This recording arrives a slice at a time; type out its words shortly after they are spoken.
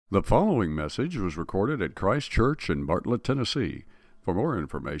The following message was recorded at Christ Church in Bartlett, Tennessee. For more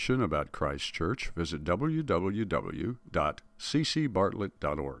information about Christ Church, visit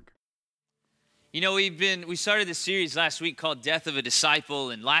www.ccbartlett.org. You know, we started this series last week called Death of a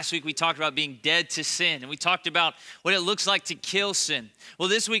Disciple, and last week we talked about being dead to sin, and we talked about what it looks like to kill sin. Well,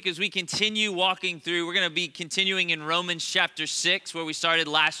 this week as we continue walking through, we're going to be continuing in Romans chapter 6, where we started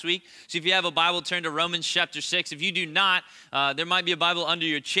last week. So if you have a Bible, turn to Romans chapter 6. If you do not, there might be a Bible under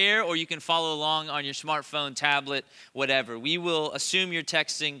your chair, or you can follow along on your smartphone, tablet, whatever. We will assume you're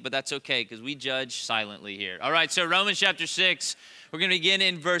texting, but that's okay, because we judge silently here. All right, so Romans chapter 6. We're going to begin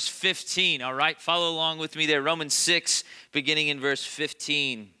in verse 15, all right? Follow along with me there. Romans 6, beginning in verse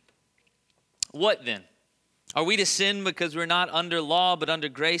 15. What then? Are we to sin because we're not under law but under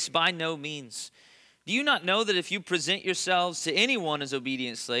grace? By no means. Do you not know that if you present yourselves to anyone as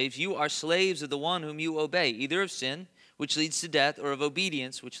obedient slaves, you are slaves of the one whom you obey, either of sin, which leads to death, or of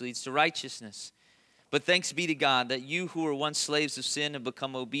obedience, which leads to righteousness? But thanks be to God that you who were once slaves of sin have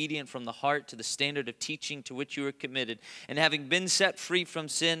become obedient from the heart to the standard of teaching to which you were committed, and having been set free from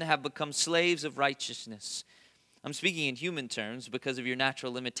sin, have become slaves of righteousness. I'm speaking in human terms because of your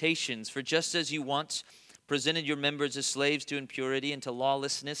natural limitations. For just as you once presented your members as slaves to impurity and to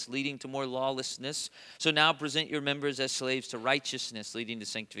lawlessness, leading to more lawlessness, so now present your members as slaves to righteousness, leading to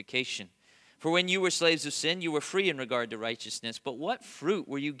sanctification. For when you were slaves of sin, you were free in regard to righteousness. But what fruit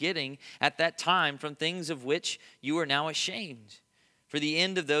were you getting at that time from things of which you are now ashamed? For the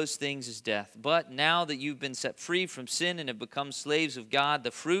end of those things is death. But now that you've been set free from sin and have become slaves of God, the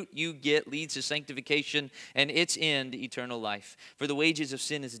fruit you get leads to sanctification, and its end, eternal life. For the wages of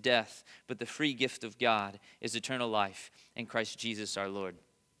sin is death, but the free gift of God is eternal life in Christ Jesus our Lord.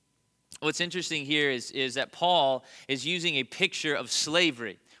 What's interesting here is that Paul is using a picture of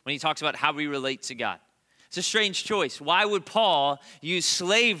slavery when he talks about how we relate to God. It's a strange choice. Why would Paul use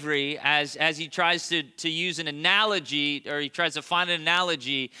slavery as he tries to use an analogy, or he tries to find an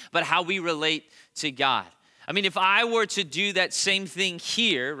analogy about how we relate to God? I mean, if I were to do that same thing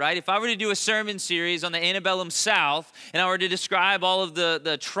here, right? If I were to do a sermon series on the antebellum South, and I were to describe all of the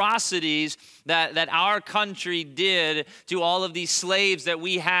atrocities that our country did to all of these slaves that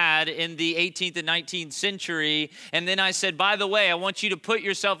we had in the 18th and 19th century, and then I said, by the way, I want you to put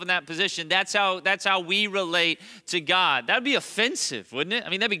yourself in that position. That's how we relate to God. That would be offensive, wouldn't it? I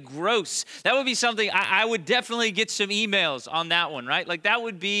mean, that'd be gross. That would be something, I would definitely get some emails on that one, right? Like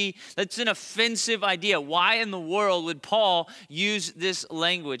that's an offensive idea. Why in the world would Paul use this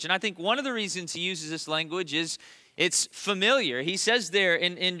language? And I think one of the reasons he uses this language is it's familiar. He says there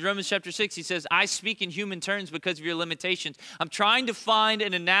in Romans chapter 6, he says, I speak in human terms because of your limitations. I'm trying to find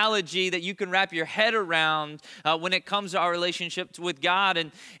an analogy that you can wrap your head around when it comes to our relationship with God.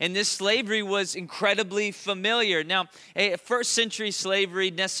 And this slavery was incredibly familiar. Now, first century slavery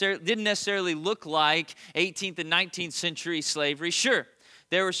didn't necessarily look like 18th and 19th century slavery. Sure.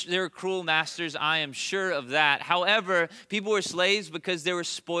 There were cruel masters, I am sure of that. However, people were slaves because they were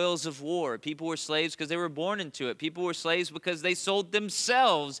spoils of war. People were slaves because they were born into it. People were slaves because they sold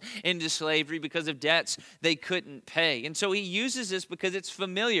themselves into slavery because of debts they couldn't pay. And so he uses this because it's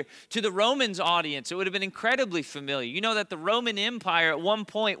familiar. To the Romans audience, it would have been incredibly familiar. You know that the Roman Empire, at one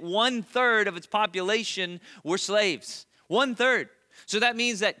point, 1/3 of its population were slaves. 1/3. So that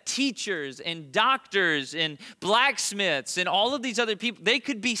means that teachers and doctors and blacksmiths and all of these other people, they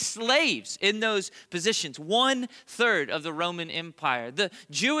could be slaves in those positions. 1/3 of the Roman Empire. The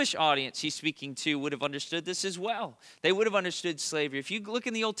Jewish audience he's speaking to would have understood this as well. They would have understood slavery. If you look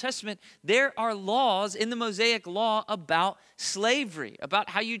in the Old Testament, there are laws in the Mosaic Law about slavery, about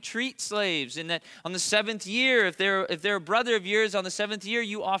how you treat slaves, and that on the 7th year, if they're a brother of yours, on the 7th year,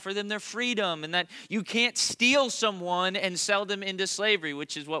 you offer them their freedom, and that you can't steal someone and sell them into slavery,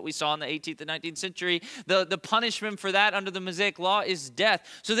 which is what we saw in the 18th and 19th century. The punishment for that under the Mosaic Law is death.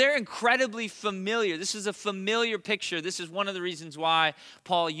 So they're incredibly familiar. This is a familiar picture. This is one of the reasons why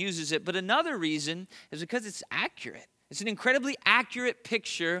Paul uses it. But another reason is because it's accurate. It's an incredibly accurate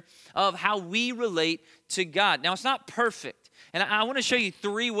picture of how we relate to God. Now, it's not perfect. And I want to show you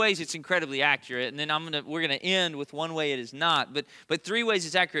 3 ways it's incredibly accurate, and then we're going to end with one way it is not. But 3 ways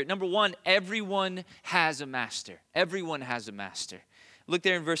it's accurate. Number 1, everyone has a master. Everyone has a master. Look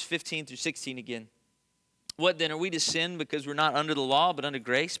there in verse 15 through 16 again. What then, are we to sin because we're not under the law but under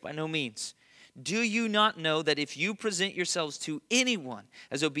grace? By no means. Do you not know that if you present yourselves to anyone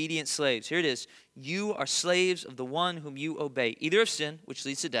as obedient slaves, here it is, you are slaves of the one whom you obey, either of sin, which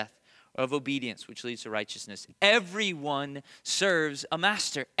leads to death, or of obedience, which leads to righteousness. Everyone serves a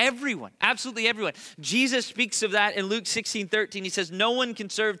master. Everyone, absolutely everyone. Jesus speaks of that in Luke 16:13. He says, no one can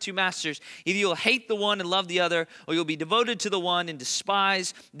serve two masters. Either you'll hate the one and love the other, or you'll be devoted to the one and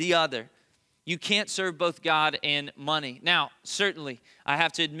despise the other. You can't serve both God and money. Now, certainly, I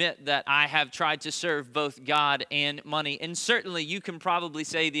have to admit that I have tried to serve both God and money. And certainly, you can probably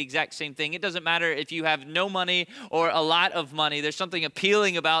say the exact same thing. It doesn't matter if you have no money or a lot of money. There's something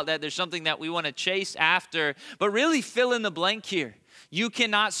appealing about that. There's something that we want to chase after. But really fill in the blank here. You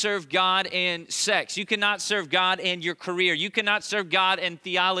cannot serve God and sex. You cannot serve God and your career. You cannot serve God and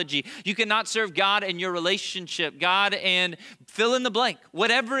theology. You cannot serve God and your relationship. God and fill in the blank,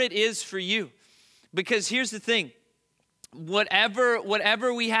 whatever it is for you. Because here's the thing.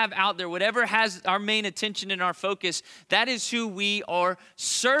 Whatever we have out there, whatever has our main attention and our focus, that is who we are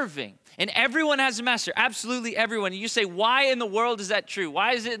serving. And everyone has a master, absolutely everyone. And you say, why in the world is that true?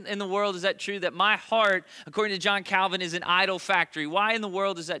 Why is it in the world is that true that my heart, according to John Calvin, is an idol factory? Why in the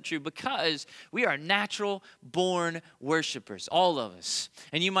world is that true? Because we are natural born worshipers, all of us.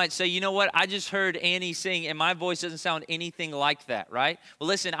 And you might say, you know what? I just heard Annie sing and my voice doesn't sound anything like that, right? Well,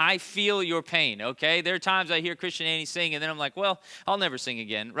 listen, I feel your pain, okay? There are times I hear Christian Annie sing and then I'm like, well, I'll never sing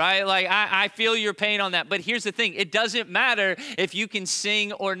again, right? Like I feel your pain on that. But here's the thing. It doesn't matter if you can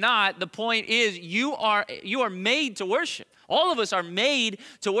sing or not. The point is you are made to worship. All of us are made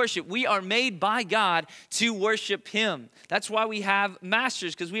to worship. We are made by God to worship Him. That's why we have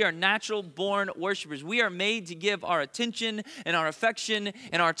masters, because we are natural born worshipers. We are made to give our attention and our affection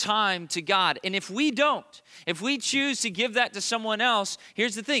and our time to God. And if we choose to give that to someone else,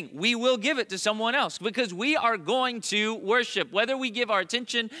 here's the thing, we will give it to someone else because we are going to worship. Whether we give our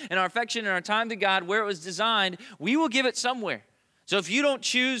attention and our affection and our time to God where it was designed, we will give it somewhere. So if you don't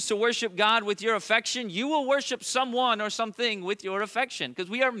choose to worship God with your affection, you will worship someone or something with your affection because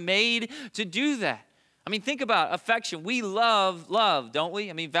we are made to do that. I mean, think about affection. We love, don't we?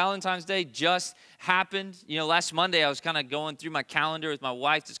 I mean, Valentine's Day just happened. You know, last Monday I was kind of going through my calendar with my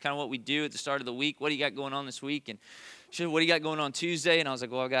wife. That's kind of what we do at the start of the week. What do you got going on this week? And she said, what do you got going on Tuesday? And I was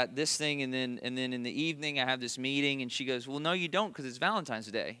like, well, I got this thing. And then in the evening I have this meeting. And she goes, well, no, you don't because it's Valentine's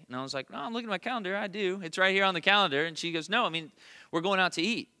Day. And I was like, no, I'm looking at my calendar. I do. It's right here on the calendar. And she goes, no, I mean, we're going out to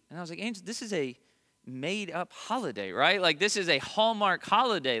eat. And I was like, Angel, this is a made-up holiday, right? Like, this is a Hallmark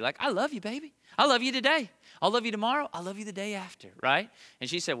holiday. Like, I love you, baby. I love you today. I'll love you tomorrow. I'll love you the day after, right? And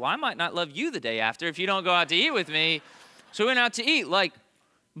she said, well, I might not love you the day after if you don't go out to eat with me. So we went out to eat. Like,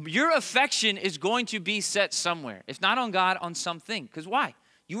 your affection is going to be set somewhere. If not on God, on something. Because why?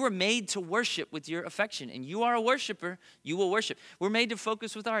 You were made to worship with your affection. And you are a worshiper. You will worship. We're made to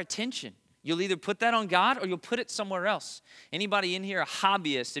focus with our attention. You'll either put that on God or you'll put it somewhere else. Anybody in here a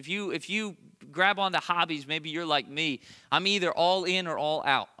hobbyist? If you grab onto hobbies, maybe you're like me. I'm either all in or all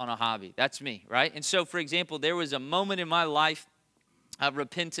out on a hobby. That's me, right? And so, for example, there was a moment in my life I've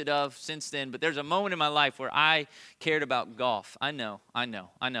repented of since then, but there's a moment in my life where I cared about golf. I know.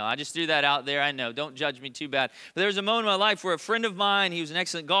 I just threw that out there. I know. Don't judge me too bad. But there was a moment in my life where a friend of mine, he was an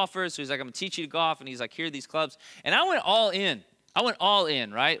excellent golfer, so he's like, I'm going to teach you to golf, and he's like, here are these clubs. And I went all in.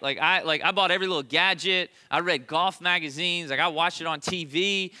 Right? I bought every little gadget. I read golf magazines. Like I watched it on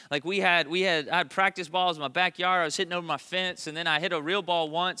TV. Like I had practice balls in my backyard. I was hitting over my fence, and then I hit a real ball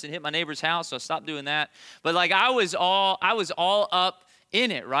once and hit my neighbor's house, so I stopped doing that. But like I was all up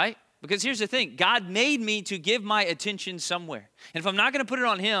in it, right? Because here's the thing, God made me to give my attention somewhere. And if I'm not going to put it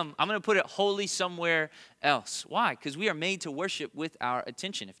on Him, I'm going to put it wholly somewhere else. Why? Because we are made to worship with our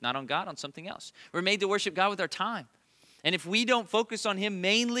attention. If not on God, on something else. We're made to worship God with our time. And if we don't focus on Him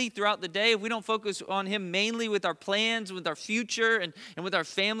mainly throughout the day, if we don't focus on Him mainly with our plans, with our future, and with our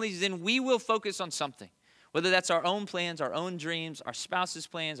families, then we will focus on something. Whether that's our own plans, our own dreams, our spouse's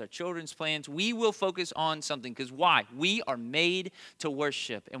plans, our children's plans, we will focus on something. Because why? We are made to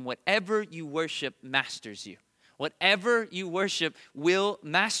worship. And whatever you worship masters you. Whatever you worship will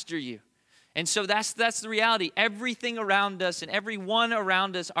master you. And so that's the reality. Everything around us and everyone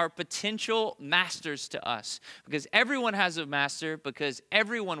around us are potential masters to us. Because everyone has a master, because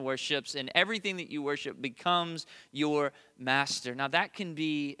everyone worships, and everything that you worship becomes your master. Now that can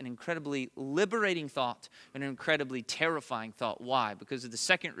be an incredibly liberating thought, an incredibly terrifying thought. Why? Because of the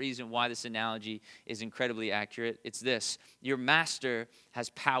second reason why this analogy is incredibly accurate. It's this: your master has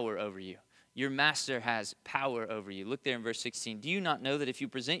power over you. Your master has power over you. Look there in verse 16. Do you not know that if you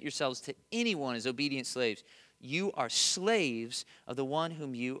present yourselves to anyone as obedient slaves, you are slaves of the one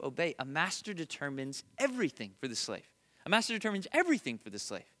whom you obey? A master determines everything for the slave. A master determines everything for the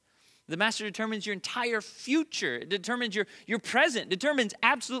slave. The master determines your entire future. It determines your present. It determines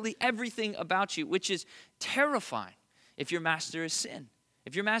absolutely everything about you, which is terrifying if your master is sin.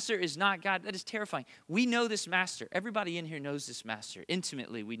 If your master is not God, that is terrifying. We know this master. Everybody in here knows this master.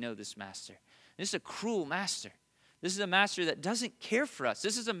 Intimately, we know this master. This is a cruel master. This is a master that doesn't care for us.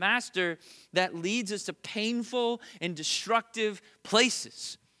 This is a master that leads us to painful and destructive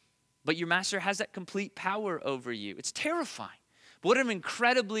places. But your master has that complete power over you. It's terrifying. But what an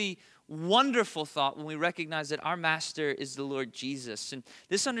incredibly wonderful thought when we recognize that our master is the Lord Jesus. And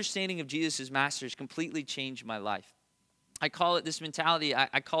this understanding of Jesus as master has completely changed my life. I call it this mentality,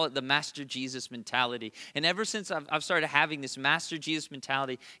 I call it the Master Jesus mentality. And ever since I've started having this Master Jesus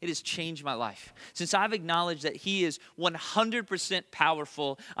mentality, it has changed my life. Since I've acknowledged that he is 100%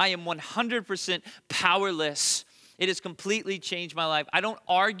 powerful, I am 100% powerless. It has completely changed my life. I don't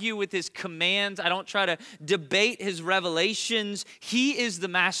argue with his commands. I don't try to debate his revelations. He is the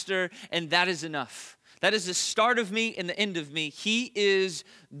master, and that is enough. That is the start of me and the end of me. He is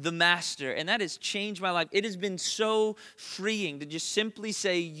the master, and that has changed my life. It has been so freeing to just simply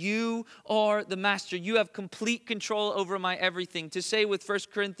say, you are the master. You have complete control over my everything. To say with 1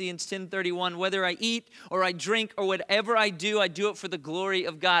 Corinthians 10:31, whether I eat or I drink or whatever I do it for the glory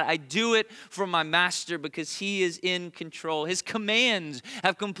of God. I do it for my master because he is in control. His commands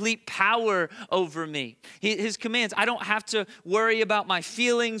have complete power over me. His commands, I don't have to worry about my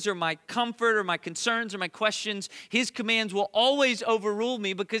feelings or my comfort or my concerns or my questions. His commands will always overrule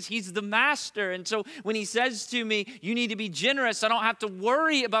me because he's the master. And so when he says to me, you need to be generous, I don't have to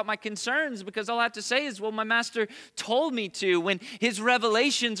worry about my concerns because all I have to say is, well, my master told me to. When his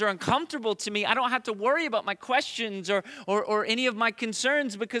revelations are uncomfortable to me, I don't have to worry about my questions or any of my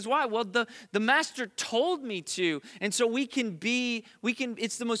concerns because why? Well, the master told me to. And so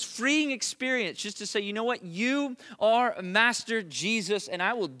it's the most freeing experience just to say, you know what? You are Master Jesus and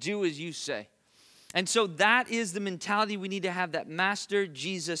I will do as you say. And so that is the mentality we need to have, that Master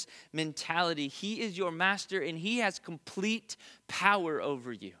Jesus mentality. He is your master and he has complete power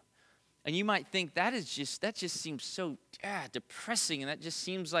over you. And you might think that just seems so depressing, and that just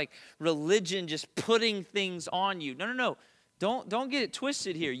seems like religion just putting things on you. No. Don't get it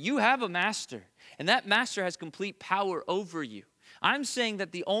twisted here. You have a master, and that master has complete power over you. I'm saying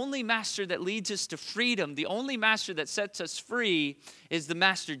that the only master that leads us to freedom, the only master that sets us free is the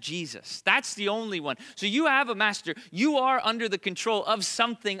Master Jesus. That's the only one. So you have a master. You are under the control of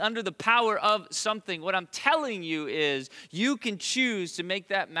something, under the power of something. What I'm telling you is you can choose to make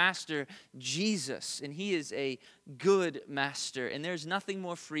that master Jesus, and he is a good master. And there's nothing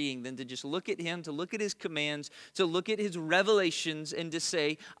more freeing than to just look at him, to look at his commands, to look at his revelations, and to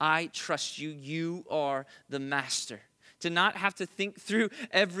say, I trust you. You are the master. To not have to think through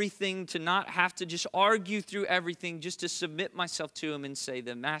everything, to not have to just argue through everything, just to submit myself to him and say,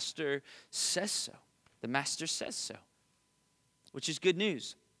 the master says so. The master says so, which is good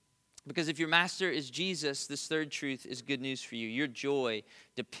news. Because if your master is Jesus, this third truth is good news for you. Your joy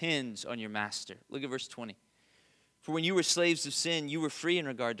depends on your master. Look at verse 20. For when you were slaves of sin, you were free in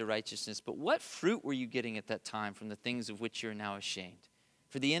regard to righteousness. But what fruit were you getting at that time from the things of which you are now ashamed?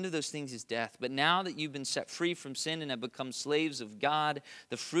 For the end of those things is death. But now that you've been set free from sin and have become slaves of God,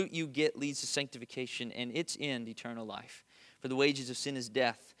 the fruit you get leads to sanctification, and its end, eternal life. For the wages of sin is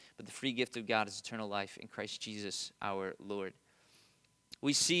death, but the free gift of God is eternal life in Christ Jesus our Lord.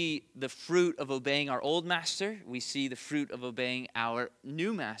 We see the fruit of obeying our old master. We see the fruit of obeying our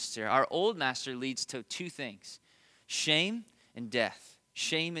new master. Our old master leads to two things: shame and death.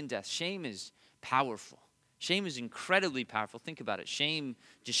 Shame and death. Shame is powerful. Shame is incredibly powerful. Think about it. Shame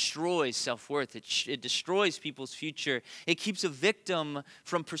destroys self-worth. It destroys people's future. It keeps a victim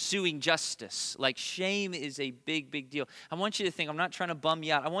from pursuing justice. Like, shame is a big, big deal. I want you to think, I'm not trying to bum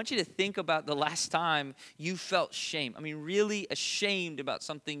you out. I want you to think about the last time you felt shame. I mean, really ashamed about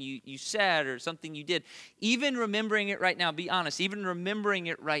something you said or something you did. Even remembering it right now, be honest, even remembering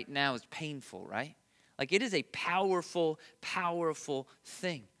it right now is painful, right? Like, it is a powerful, powerful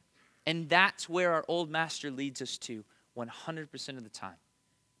thing. And that's where our old master leads us to 100% of the time.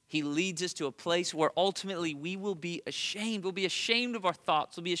 He leads us to a place where ultimately we will be ashamed. We'll be ashamed of our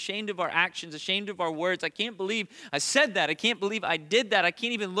thoughts. We'll be ashamed of our actions, ashamed of our words. I can't believe I said that. I can't believe I did that. I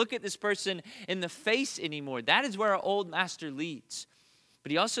can't even look at this person in the face anymore. That is where our old master leads.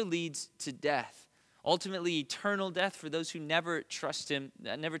 But he also leads to death. Ultimately, eternal death for those who never trust him,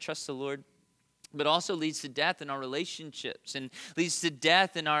 never trust the Lord. But also leads to death in our relationships and leads to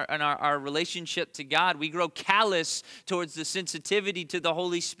death in our relationship to God. We grow callous towards the sensitivity to the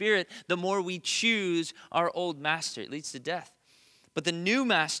Holy Spirit the more we choose our old master. It leads to death. But the new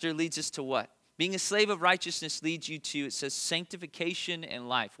master leads us to what? Being a slave of righteousness leads you to, it says, sanctification and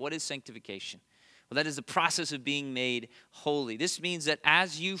life. What is sanctification? Well, that is the process of being made holy. This means that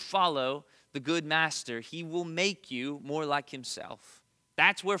as you follow the good master, he will make you more like himself.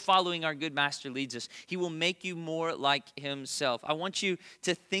 That's where following our good master leads us. He will make you more like himself. I want you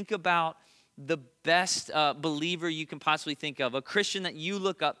to think about the best believer you can possibly think of, a Christian that you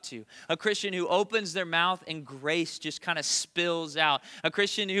look up to, a Christian who opens their mouth and grace just kind of spills out, a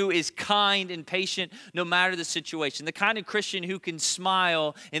Christian who is kind and patient no matter the situation, the kind of Christian who can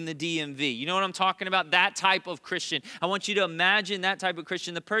smile in the DMV. You know what I'm talking about? That type of Christian. I want you to imagine that type of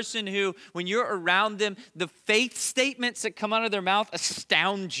Christian, the person who, when you're around them, the faith statements that come out of their mouth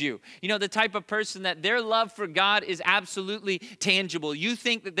astound you. You know, the type of person that their love for God is absolutely tangible. You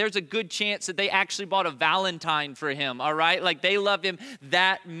think that there's a good chance that they actually bought a Valentine for him, all right? Like they love him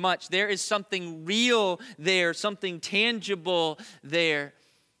that much. There is something real there, something tangible there.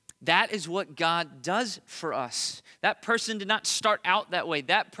 That is what God does for us. That person did not start out that way.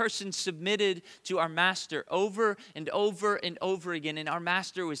 That person submitted to our master over and over and over again. And our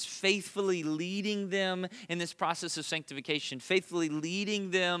master was faithfully leading them in this process of sanctification, faithfully leading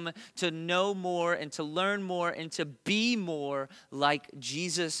them to know more and to learn more and to be more like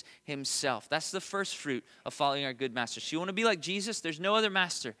Jesus himself. That's the first fruit of following our good master. So you want to be like Jesus? There's no other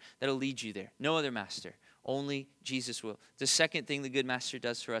master that'll lead you there. No other master. Only Jesus will. The second thing the good master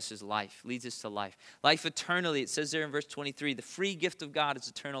does for us is life, leads us to life. Life eternally. It says there in verse 23, the free gift of God is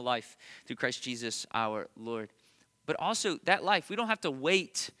eternal life through Christ Jesus our Lord. But also that life, we don't have to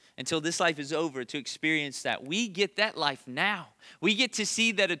wait until this life is over to experience that. We get that life now. We get to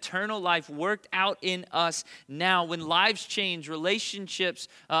see that eternal life worked out in us now. When lives change, relationships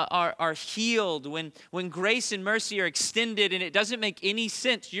are healed, when grace and mercy are extended and it doesn't make any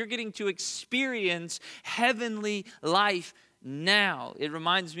sense, you're getting to experience heavenly life now. It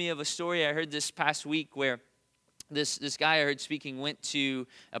reminds me of a story I heard this past week where this guy I heard speaking went to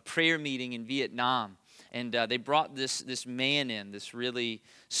a prayer meeting in Vietnam. And they brought this man in, this really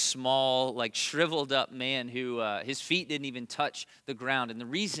small, like shriveled up man who his feet didn't even touch the ground. And the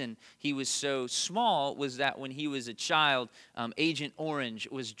reason he was so small was that when he was a child, Agent Orange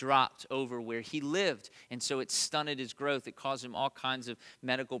was dropped over where he lived. And so it stunted his growth. It caused him all kinds of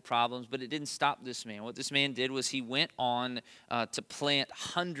medical problems, but it didn't stop this man. What this man did was he went on to plant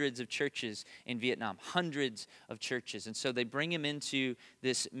hundreds of churches in Vietnam, hundreds of churches. And so they bring him into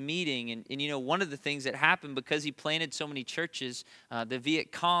this meeting. And you know, one of the things that happened because he planted so many churches, the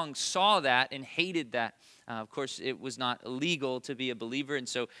Viet Cong saw that and hated that. Of course, it was not illegal to be a believer, and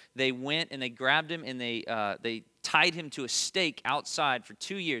so they went and they grabbed him and they tied him to a stake outside for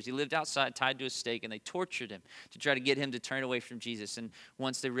 2 years. He lived outside, tied to a stake, and they tortured him to try to get him to turn away from Jesus. And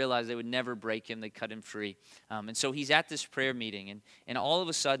once they realized they would never break him, they cut him free. And so he's at this prayer meeting, and all of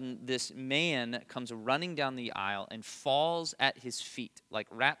a sudden, this man comes running down the aisle and falls at his feet, like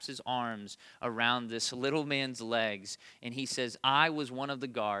wraps his arms around this little man's legs, and he says, "I was one of the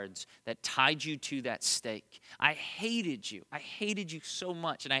guards that tied you to that stake. I hated you. I hated you so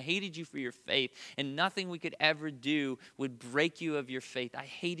much, and I hated you for your faith, and nothing we could ever do would break you of your faith. I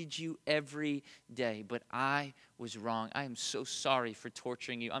hated you every day, but I was wrong. I am so sorry for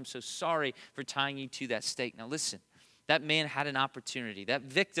torturing you. I'm so sorry for tying you to that stake." Now listen, that man had an opportunity. That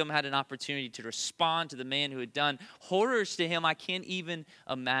victim had an opportunity to respond to the man who had done horrors to him I can't even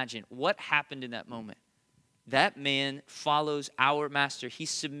imagine. What happened in that moment? That man follows our master. He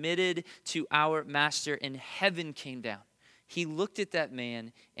submitted to our master, and heaven came down. He looked at that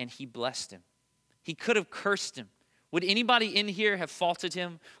man and he blessed him. He could have cursed him. Would anybody in here have faulted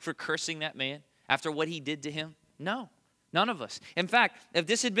him for cursing that man after what he did to him? No, none of us. In fact, if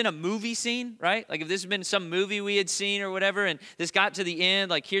this had been a movie scene, right? Like if this had been some movie we had seen or whatever, and this got to the end,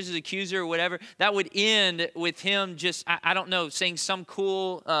 like here's his accuser or whatever, that would end with him just, I don't know, saying some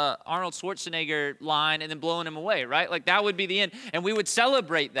cool Arnold Schwarzenegger line and then blowing him away, right? Like that would be the end. And we would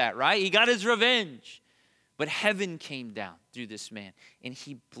celebrate that, right? He got his revenge. But heaven came down through this man, and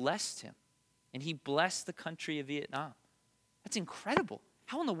he blessed him. And he blessed the country of Vietnam. That's incredible.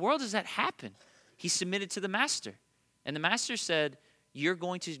 How in the world does that happen? He submitted to the master. And the master said, you're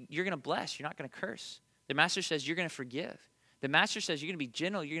going to bless. You're not going to curse. The master says, you're going to forgive. The master says, you're going to be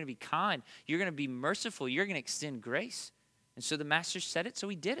gentle. You're going to be kind. You're going to be merciful. You're going to extend grace. And so the master said it, so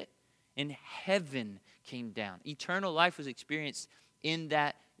he did it. And heaven came down. Eternal life was experienced in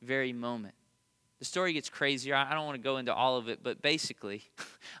that very moment. The story gets crazier. I don't want to go into all of it, but basically,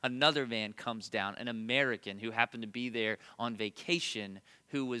 another man comes down, an American who happened to be there on vacation,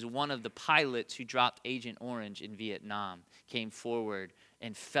 who was one of the pilots who dropped Agent Orange in Vietnam, came forward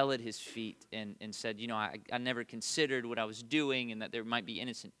and fell at his feet and said, you know, I never considered what I was doing and that there might be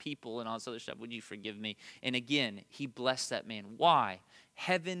innocent people and all this other stuff. Would you forgive me? And again, he blessed that man. Why?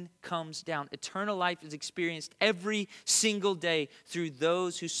 Heaven comes down. Eternal life is experienced every single day through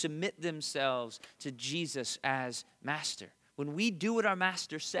those who submit themselves to Jesus as master. When we do what our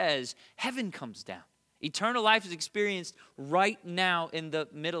master says, heaven comes down. Eternal life is experienced right now in the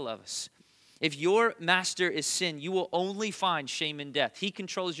middle of us. If your master is sin, you will only find shame and death. He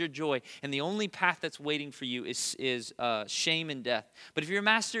controls your joy, and the only path that's waiting for you is shame and death. But if your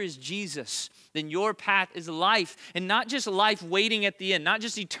master is Jesus, then your path is life, and not just life waiting at the end, not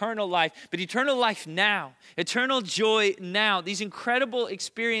just eternal life, but eternal life now, eternal joy now. These incredible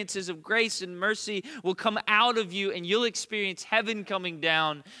experiences of grace and mercy will come out of you, and you'll experience heaven coming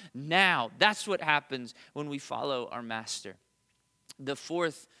down now. That's what happens when we follow our master. The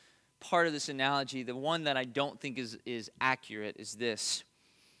fourth part of this analogy, the one that I don't think is accurate, is this.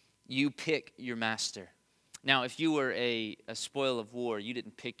 You pick your master. Now, if you were a spoil of war, you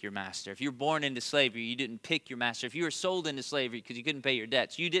didn't pick your master. If you were born into slavery, you didn't pick your master. If you were sold into slavery because you couldn't pay your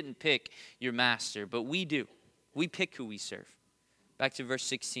debts, you didn't pick your master. But we do. We pick who we serve. Back to verse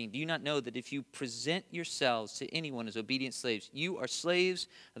 16. Do you not know that if you present yourselves to anyone as obedient slaves, you are slaves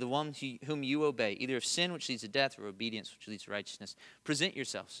of the one whom you obey, either of sin, which leads to death, or obedience, which leads to righteousness? Present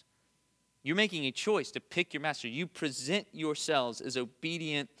yourselves. You're making a choice to pick your master. You present yourselves as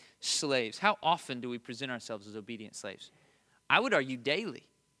obedient slaves. How often do we present ourselves as obedient slaves? I would argue daily.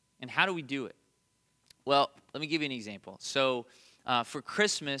 And how do we do it? Well, let me give you an example. So for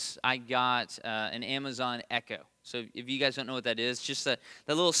Christmas, I got an Amazon Echo. So if you guys don't know what that is, just the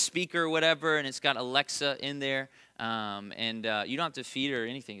little speaker or whatever, and it's got Alexa in there. And you don't have to feed her or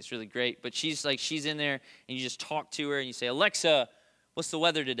anything. It's really great. But she's in there, and you just talk to her, and you say, Alexa, what's the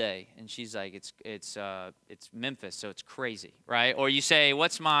weather today? And she's like, it's Memphis, so it's crazy, right? Or you say,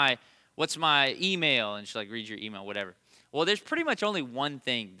 what's my email? And she's like, read your email, whatever. Well, there's pretty much only one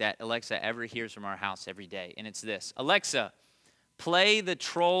thing that Alexa ever hears from our house every day, and it's this. Alexa, play the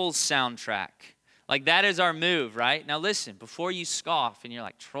Trolls soundtrack. Like, that is our move, right? Now listen, before you scoff and you're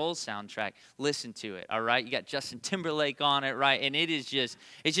like, Trolls soundtrack, listen to it, all right? You got Justin Timberlake on it, right? And it's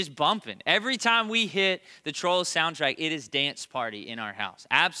just bumping. Every time we hit the Trolls soundtrack, it is dance party in our house.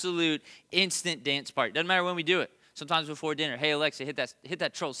 Absolute instant dance party. Doesn't matter when we do it. Sometimes before dinner, hey, Alexa, hit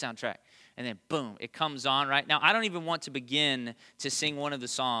that Trolls soundtrack. And then boom, it comes on, right? Now, I don't even want to begin to sing one of the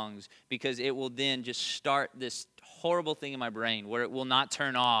songs because it will then just start this horrible thing in my brain where it will not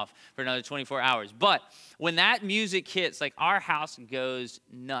turn off for another 24 hours. But when that music hits, like, our house goes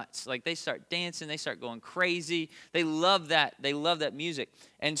nuts. Like, they start dancing, they start going crazy. They love that. They love that music.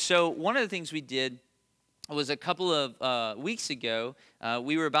 And so one of the things we did was a couple of weeks ago,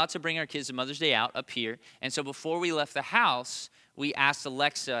 we were about to bring our kids to Mother's Day out up here. And so before we left the house, we asked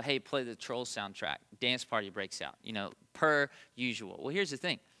Alexa, hey, play the Trolls soundtrack. Dance party breaks out, per usual. Well, here's the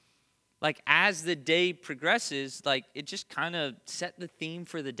thing. Like, as the day progresses, like, it just kind of set the theme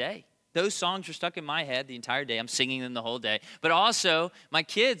for the day. Those songs were stuck in my head the entire day. I'm singing them the whole day. But also, my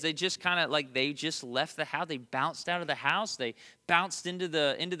kids, they just kind of, like, they just left the house. They bounced out of the house. They bounced into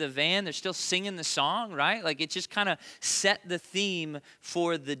the van. They're still singing the song, right? Like, it just kind of set the theme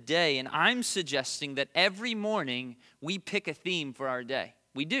for the day. And I'm suggesting that every morning we pick a theme for our day.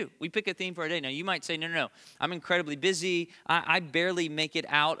 We do. We pick a theme for our day. Now, you might say, no. I'm incredibly busy. I barely make it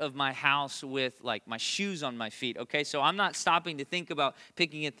out of my house with, like, my shoes on my feet, okay? So I'm not stopping to think about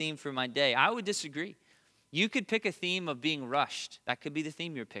picking a theme for my day. I would disagree. You could pick a theme of being rushed. That could be the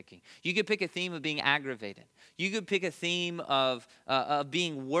theme you're picking. You could pick a theme of being aggravated. You could pick a theme of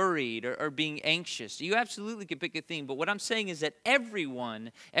being worried or being anxious. You absolutely could pick a theme. But what I'm saying is that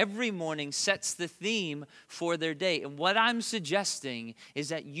everyone, every morning, sets the theme for their day. And what I'm suggesting is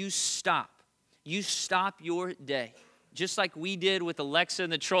that you stop. You stop your day. Just like we did with Alexa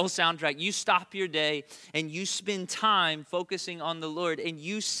and the Troll soundtrack, you stop your day and you spend time focusing on the Lord. And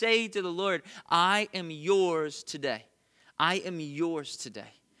you say to the Lord, I am yours today. I am yours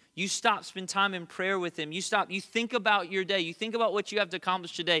today. You stop, spend time in prayer with him. You stop, you think about your day. You think about what you have to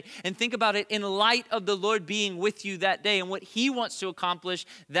accomplish today. And think about it in light of the Lord being with you that day and what he wants to accomplish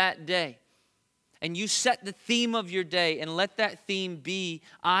that day. And you set the theme of your day and let that theme be,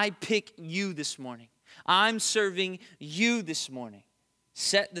 I pick you this morning. I'm serving you this morning.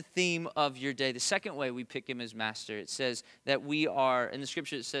 Set the theme of your day. The second way we pick him as master, it says that we are, in the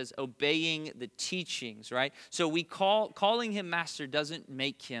scripture it says, obeying the teachings, right? So calling him master doesn't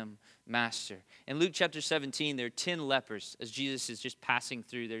make him master. In Luke chapter 17, there are 10 lepers as Jesus is just passing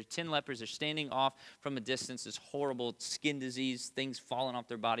through. There are 10 lepers. They're standing off from a distance, this horrible skin disease, things falling off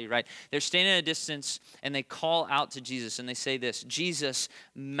their body, right? They're standing at a distance and they call out to Jesus and they say this, Jesus,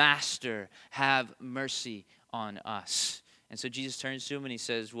 Master, have mercy on us. And so Jesus turns to him and he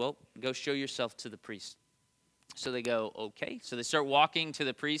says, well, go show yourself to the priest. So they go, okay. So they start walking to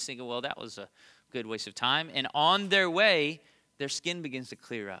the priest thinking, well, that was a good waste of time. And on their way, their skin begins to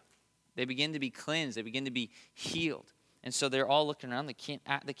clear up. They begin to be cleansed. They begin to be healed. And so they're all looking around. They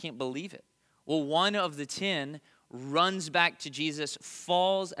can't believe it. Well, one of the 10 runs back to Jesus,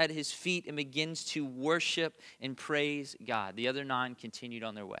 falls at his feet, and begins to worship and praise God. The other 9 continued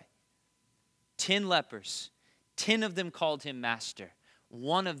on their way. 10 lepers. 10 of them called him master.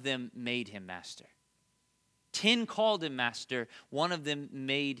 1 of them made him master. 10 called him master. 1 of them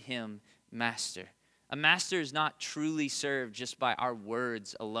made him master. A master is not truly served just by our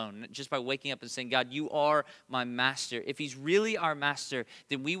words alone, just by waking up and saying, God, you are my master. If he's really our master,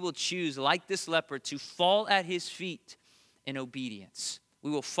 then we will choose, like this leper, to fall at his feet in obedience. We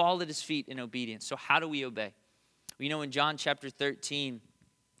will fall at his feet in obedience. So how do we obey? Well, you know, in John chapter 13,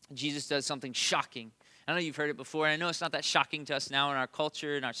 Jesus does something shocking. I know you've heard it before, and I know it's not that shocking to us now in our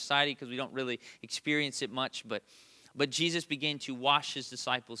culture, in our society, because we don't really experience it much, but Jesus began to wash his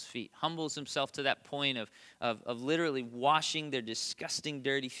disciples' feet, humbles himself to that point of literally washing their disgusting,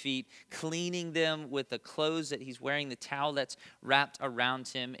 dirty feet, cleaning them with the clothes that he's wearing, the towel that's wrapped around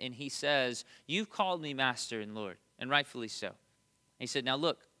him. And he says, you've called me master and Lord, and rightfully so. And he said, now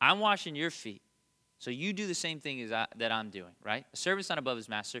look, I'm washing your feet, so you do the same thing that I'm doing, right? A servant's not above his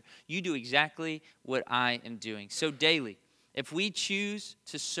master. You do exactly what I am doing. So daily, if we choose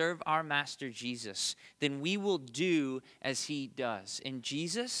to serve our master Jesus, then we will do as he does. And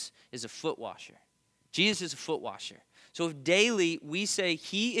Jesus is a foot washer. Jesus is a foot washer. So if daily we say,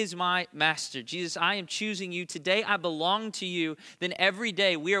 he is my master, Jesus, I am choosing you. Today I belong to you. Then every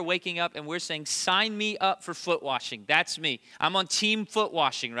day we are waking up and we're saying, sign me up for foot washing. That's me. I'm on team foot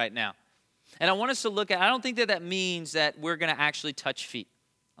washing right now. And I want us to look at, I don't think that means that we're going to actually touch feet,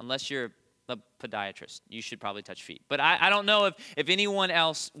 unless you're a podiatrist. You should probably touch feet. But I don't know if anyone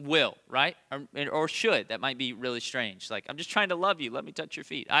else will, right? Or should. That might be really strange. Like, I'm just trying to love you. Let me touch your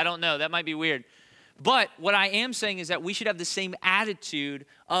feet. I don't know. That might be weird. But what I am saying is that we should have the same attitude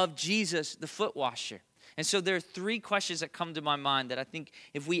of Jesus, the foot washer. And so there are 3 questions that come to my mind that I think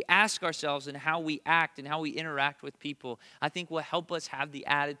if we ask ourselves and how we act and how we interact with people, I think will help us have the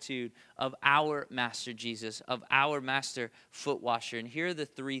attitude of our master Jesus, of our master foot washer. And here are the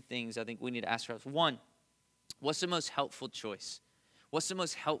 3 things I think we need to ask ourselves. 1, what's the most helpful choice? What's the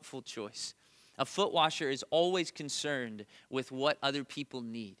most helpful choice? A foot washer is always concerned with what other people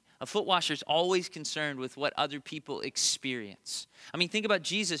need. A foot washer is always concerned with what other people experience. I mean, think about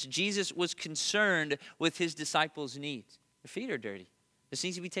Jesus. Jesus was concerned with his disciples' needs. Their feet are dirty. This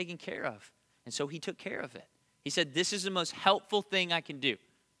needs to be taken care of. And so he took care of it. He said, this is the most helpful thing I can do.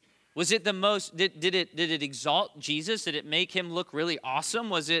 Was it the most, did it exalt Jesus? Did it make him look really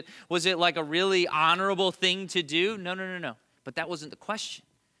awesome? Was it like a really honorable thing to do? No. But that wasn't the question.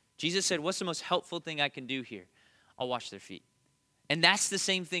 Jesus said, what's the most helpful thing I can do here? I'll wash their feet. And that's the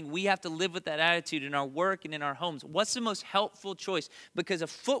same thing. We have to live with that attitude in our work and in our homes. What's the most helpful choice? Because a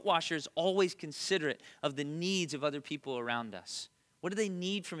foot washer is always considerate of the needs of other people around us. What do they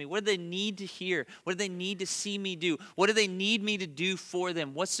need from me? What do they need to hear? What do they need to see me do? What do they need me to do for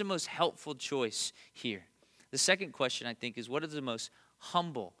them? What's the most helpful choice here? The second question, I think, is what is the most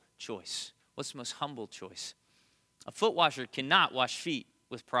humble choice? What's the most humble choice? A foot washer cannot wash feet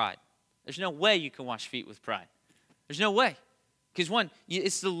with pride. There's no way you can wash feet with pride. There's no way. Because one,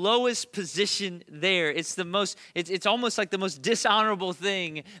 it's the lowest position there. It's almost like the most dishonorable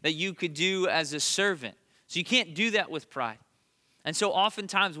thing that you could do as a servant. So you can't do that with pride. And so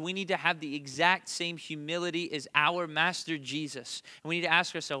oftentimes we need to have the exact same humility as our master Jesus. And we need to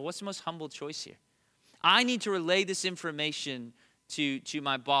ask ourselves, what's the most humble choice here? I need to relay this information to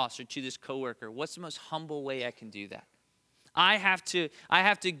my boss or to this coworker. What's the most humble way I can do that? I have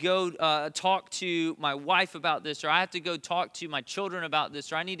to go talk to my wife about this, or I have to go talk to my children about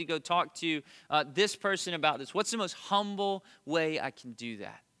this, or I need to go talk to this person about this. What's the most humble way I can do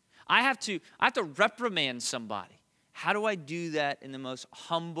that? I have to reprimand somebody. How do I do that in the most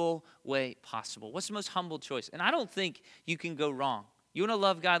humble way possible? What's the most humble choice? And I don't think you can go wrong. You want to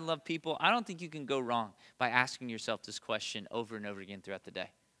love God and love people? I don't think you can go wrong by asking yourself this question over and over again throughout the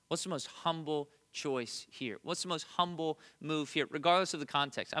day. What's the most humble choice here? What's the most humble move here, regardless of the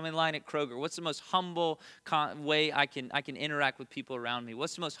context? I'm in line at Kroger. What's the most humble way I can interact with people around me?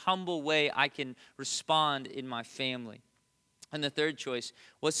 What's the most humble way I can respond in my family? And the third choice,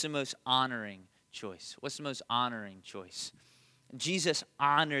 what's the most honoring choice? What's the most honoring choice? Jesus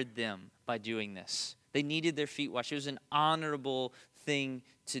honored them by doing this. They needed their feet washed. It was an honorable thing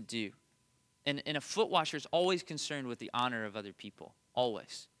to do. And a foot washer is always concerned with the honor of other people,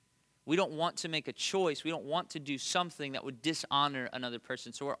 always. We don't want to make a choice. We don't want to do something that would dishonor another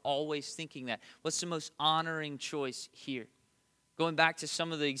person. So we're always thinking that. What's the most honoring choice here? Going back to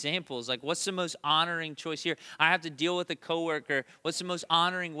some of the examples, like what's the most honoring choice here? I have to deal with a coworker. What's the most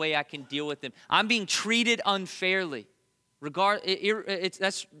honoring way I can deal with them? I'm being treated unfairly.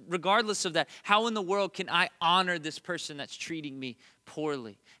 That's regardless of that. How in the world can I honor this person that's treating me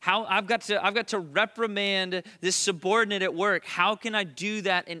poorly? How I've got to reprimand this subordinate at work. How can I do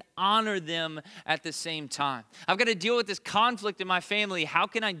that and honor them at the same time? I've got to deal with this conflict in my family. How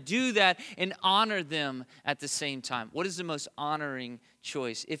can I do that and honor them at the same time? What is the most honoring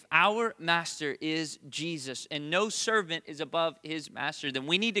choice? If our master is Jesus and no servant is above his master, then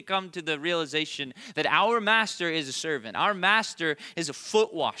we need to come to the realization that our master is a servant. Our master is a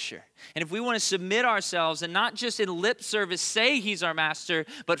foot washer. And if we want to submit ourselves and not just in lip service say he's our master,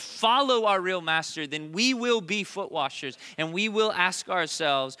 but follow our real master, then we will be foot washers and we will ask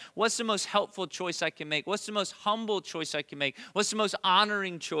ourselves, what's the most helpful choice I can make? What's the most humble choice I can make? What's the most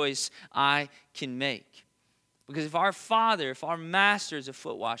honoring choice I can make? Because if our Father, if our master is a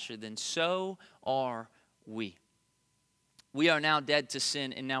foot washer, then so are we. We are now dead to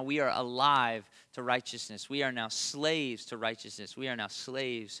sin, and now we are alive to righteousness. We are now slaves to righteousness. We are now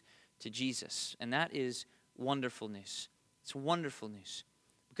slaves to Jesus. And that is wonderful news. It's wonderful news.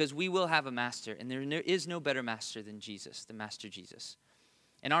 Because we will have a master, and there is no better master than Jesus, the Master Jesus.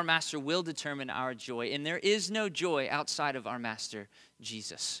 And our master will determine our joy, and there is no joy outside of our master,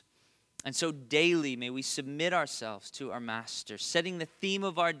 Jesus. And so daily may we submit ourselves to our master, setting the theme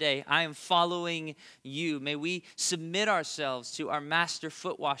of our day, I am following you. May we submit ourselves to our master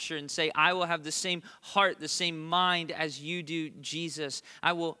foot washer and say, I will have the same heart, the same mind as you do, Jesus.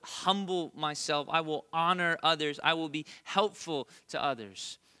 I will humble myself. I will honor others. I will be helpful to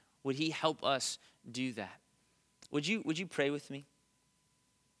others. Would he help us do that? Would you pray with me?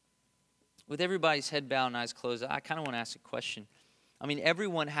 With everybody's head bowed and eyes closed, I kind of want to ask a question. I mean,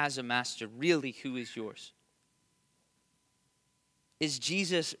 everyone has a master. Really, who is yours? Is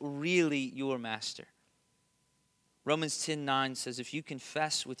Jesus really your master? Romans 10:9 says, if you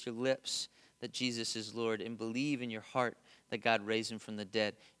confess with your lips that Jesus is Lord and believe in your heart that God raised him from the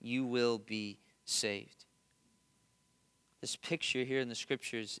dead, you will be saved. This picture here in the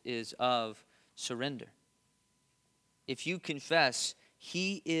scriptures is of surrender. If you confess,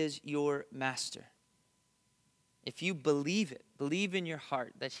 he is your master. If you believe it, believe in your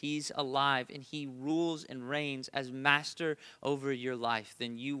heart that he's alive and he rules and reigns as master over your life,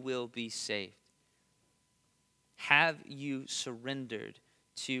 then you will be saved. Have you surrendered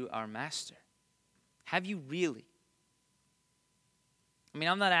to our master? Have you really? I mean,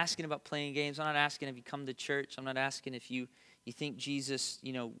 I'm not asking about playing games. I'm not asking if you come to church. I'm not asking if you think Jesus,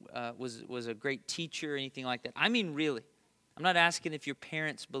 was a great teacher or anything like that. I mean, really. I'm not asking if your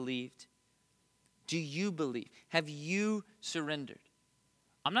parents believed. Do you believe? Have you surrendered?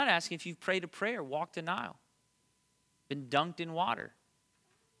 I'm not asking if you've prayed a prayer, walked an aisle, been dunked in water.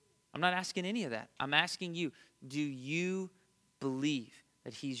 I'm not asking any of that. I'm asking you, do you believe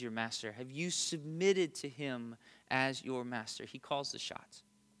that he's your master? Have you submitted to him as your master? He calls the shots.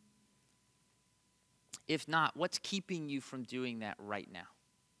 If not, what's keeping you from doing that right now?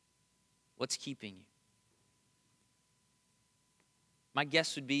 What's keeping you? My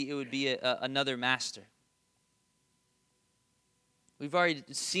guess would be it would be another master. We've already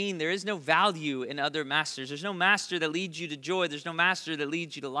seen there is no value in other masters. There's no master that leads you to joy. There's no master that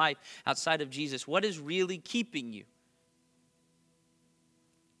leads you to life outside of Jesus. What is really keeping you?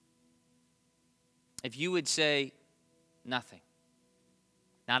 If you would say, nothing,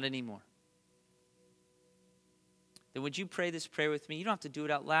 not anymore, then would you pray this prayer with me? You don't have to do it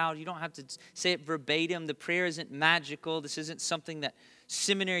out loud. You don't have to say it verbatim. The prayer isn't magical. This isn't something that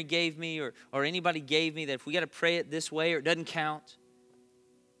seminary gave me or anybody gave me that if we got to pray it this way or it doesn't count.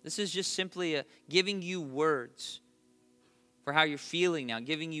 This is just simply giving you words for how you're feeling now,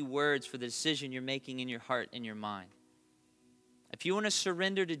 giving you words for the decision you're making in your heart and your mind. If you want to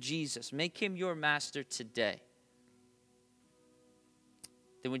surrender to Jesus, make him your master today,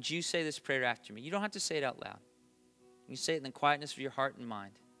 then would you say this prayer after me? You don't have to say it out loud. You say it in the quietness of your heart and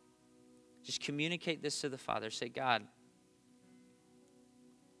mind. Just communicate this to the Father. Say, God,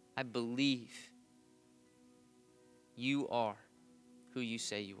 I believe you are who you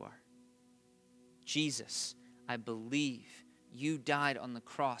say you are. Jesus, I believe you died on the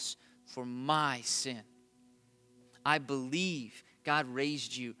cross for my sin. I believe God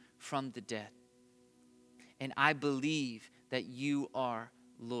raised you from the dead. And I believe that you are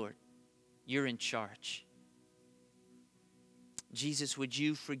Lord. You're in charge. Jesus, would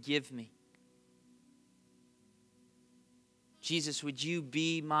you forgive me? Jesus, would you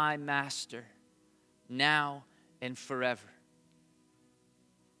be my master now and forever?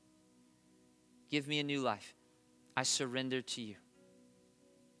 Give me a new life. I surrender to you.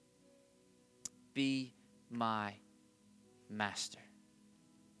 Be my master.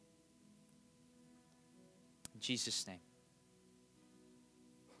 In Jesus' name,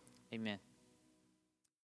 Amen.